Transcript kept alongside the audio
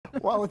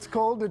While it's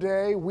cold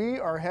today, we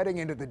are heading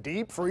into the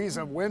deep freeze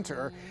of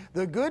winter.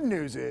 The good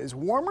news is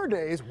warmer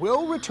days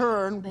will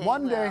return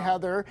one day,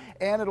 Heather,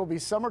 and it'll be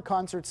summer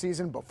concert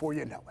season before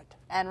you know it.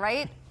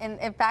 And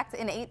in fact,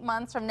 in 8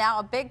 months from now,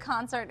 a big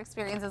concert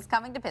experience is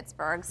coming to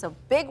Pittsburgh. So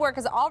big work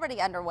is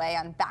already underway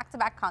on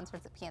back-to-back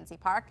concerts at PNC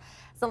Park.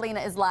 Selena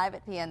is live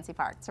at PNC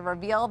Park to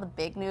reveal the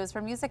big news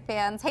for music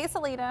fans. Hey,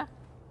 Selena.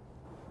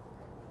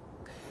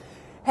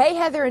 Hey,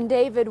 Heather and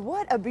David,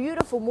 what a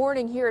beautiful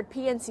morning here at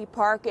PNC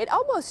Park. It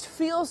almost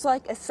feels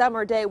like a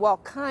summer day. Well,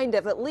 kind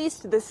of. At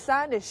least the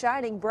sun is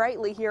shining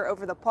brightly here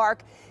over the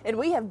park. And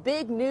we have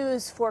big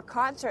news for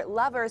concert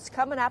lovers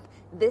coming up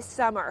this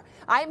summer.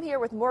 I'm here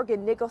with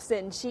Morgan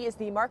Nicholson. She is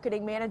the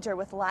marketing manager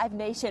with Live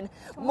Nation.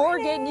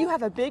 Morgan, you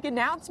have a big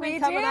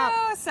announcement coming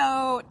up.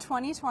 So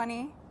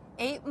 2020,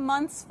 8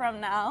 months from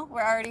now,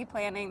 we're already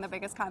planning the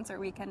biggest concert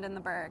weekend in the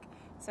Burgh.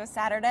 So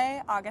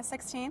Saturday, August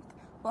 16th,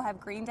 we'll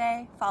have Green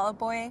Day, Fall Out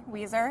Boy,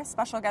 Weezer,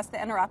 special guest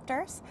The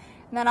Interrupters.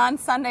 And then on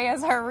Sunday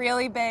is our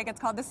really big, it's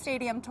called the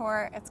Stadium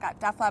Tour. It's got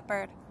Def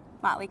Leppard,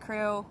 Motley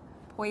Crue,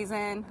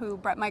 Poison, who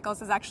Bret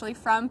Michaels is actually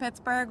from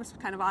Pittsburgh, which is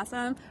kind of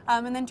awesome.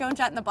 And then Joan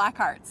Jett and the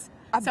Blackhearts.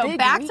 So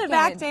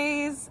back-to-back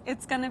days,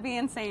 it's going to be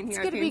insane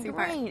here at PNC Park. It's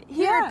going to be great.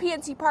 Here at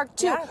PNC Park,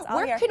 too.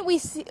 Where can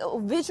we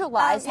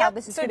visualize how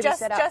this is going to be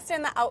set up? Just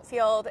in the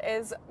outfield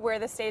is where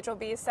the stage will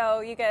be.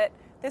 So you get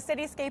the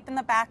cityscape in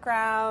the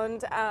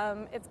background.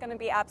 It's going to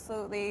be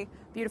absolutely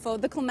beautiful.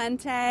 The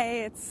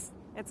Clemente, it's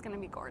going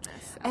to be gorgeous.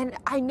 So. And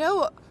I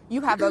know you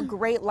have a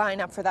great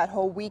lineup for that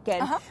whole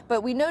weekend,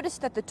 but we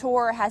noticed that the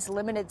tour has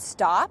limited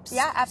stops.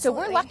 Yeah,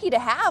 absolutely. So we're lucky to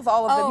have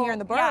all of them here in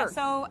the Burgh. Yeah,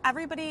 so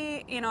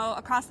everybody,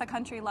 across the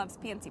country loves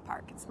PNC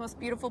Park. It's the most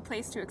beautiful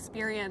place to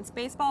experience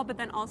baseball, but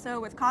then also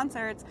with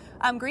concerts.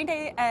 Green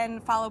Day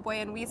and Fall Out Boy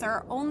and Weezer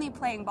are only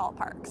playing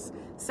ballparks.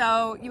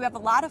 So you have a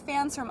lot of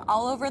fans from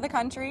all over the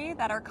country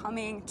that are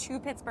coming to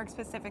Pittsburgh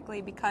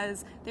specifically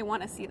because they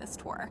want to see this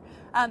tour.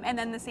 And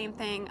then the same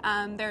thing,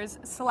 there's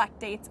select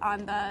dates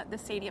on the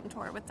stadium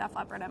tour with Def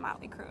Leppard and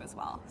Motley Crue as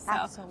well.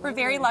 So we're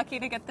very lucky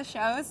to get the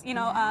shows.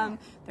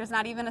 There's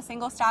not even a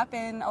single stop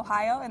in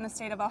Ohio, in the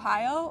state of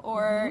Ohio,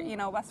 or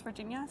West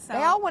Virginia. So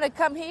they all want to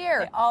come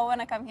here. They all want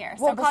to come here.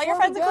 Well, so call your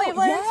friends in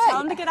Cleveland. Tell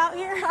them to get out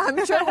here.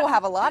 I'm sure we'll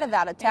have a lot of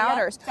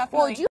out-of-towners. Yeah,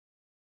 definitely. Well,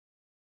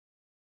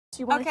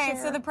 Okay,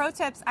 so the pro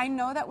tips, I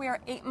know that we are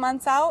 8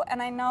 months out,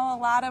 and I know a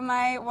lot of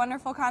my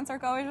wonderful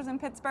concert goers in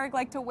Pittsburgh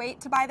like to wait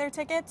to buy their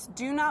tickets.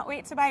 Do not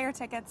wait to buy your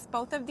tickets.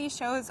 Both of these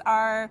shows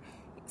are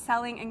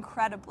selling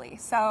incredibly,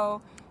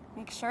 so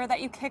make sure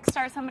that you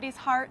kickstart somebody's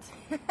heart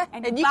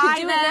and you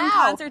buy them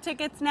concert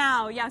tickets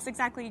now. Yes,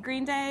 exactly.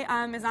 Green Day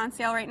is on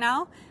sale right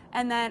now,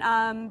 and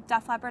then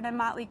Def Leppard and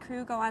Motley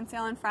Crue go on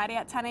sale on Friday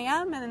at 10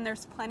 a.m., and then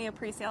there's plenty of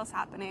pre-sales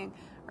happening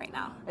right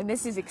now. And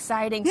this is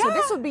exciting. So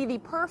this will be the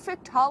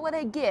perfect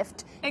holiday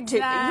gift.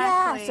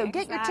 Exactly. So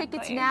get your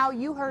tickets now.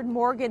 You heard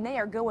Morgan. They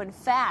are going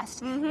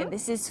fast. And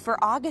this is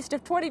for August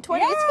of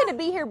 2020. It's going to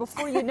be here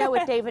before you know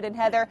it, David and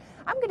Heather.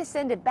 I'm going to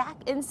send it back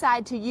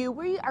inside to you.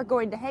 We are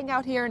going to hang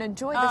out here and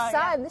enjoy the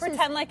sun.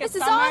 Pretend like it's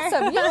summer. This is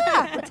awesome.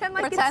 Yeah. Pretend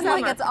like it's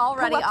summer. It's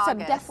already Pull up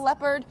August. some Def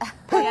Leppard.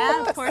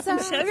 Pour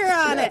some sugar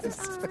on it.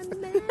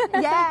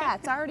 Yeah,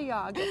 it's already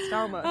August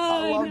almost.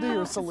 I love to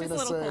hear Selena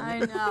sing. I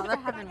know, they're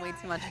having way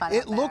too much fun.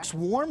 It looks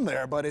warm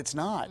there, but it's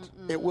not.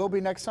 It will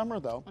be next summer,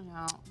 though.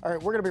 No. All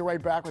right, we're going to be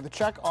right back with a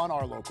check on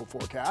our local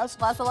forecast.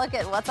 Plus a look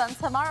at what's on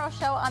tomorrow's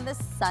show on this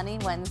sunny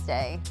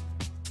Wednesday.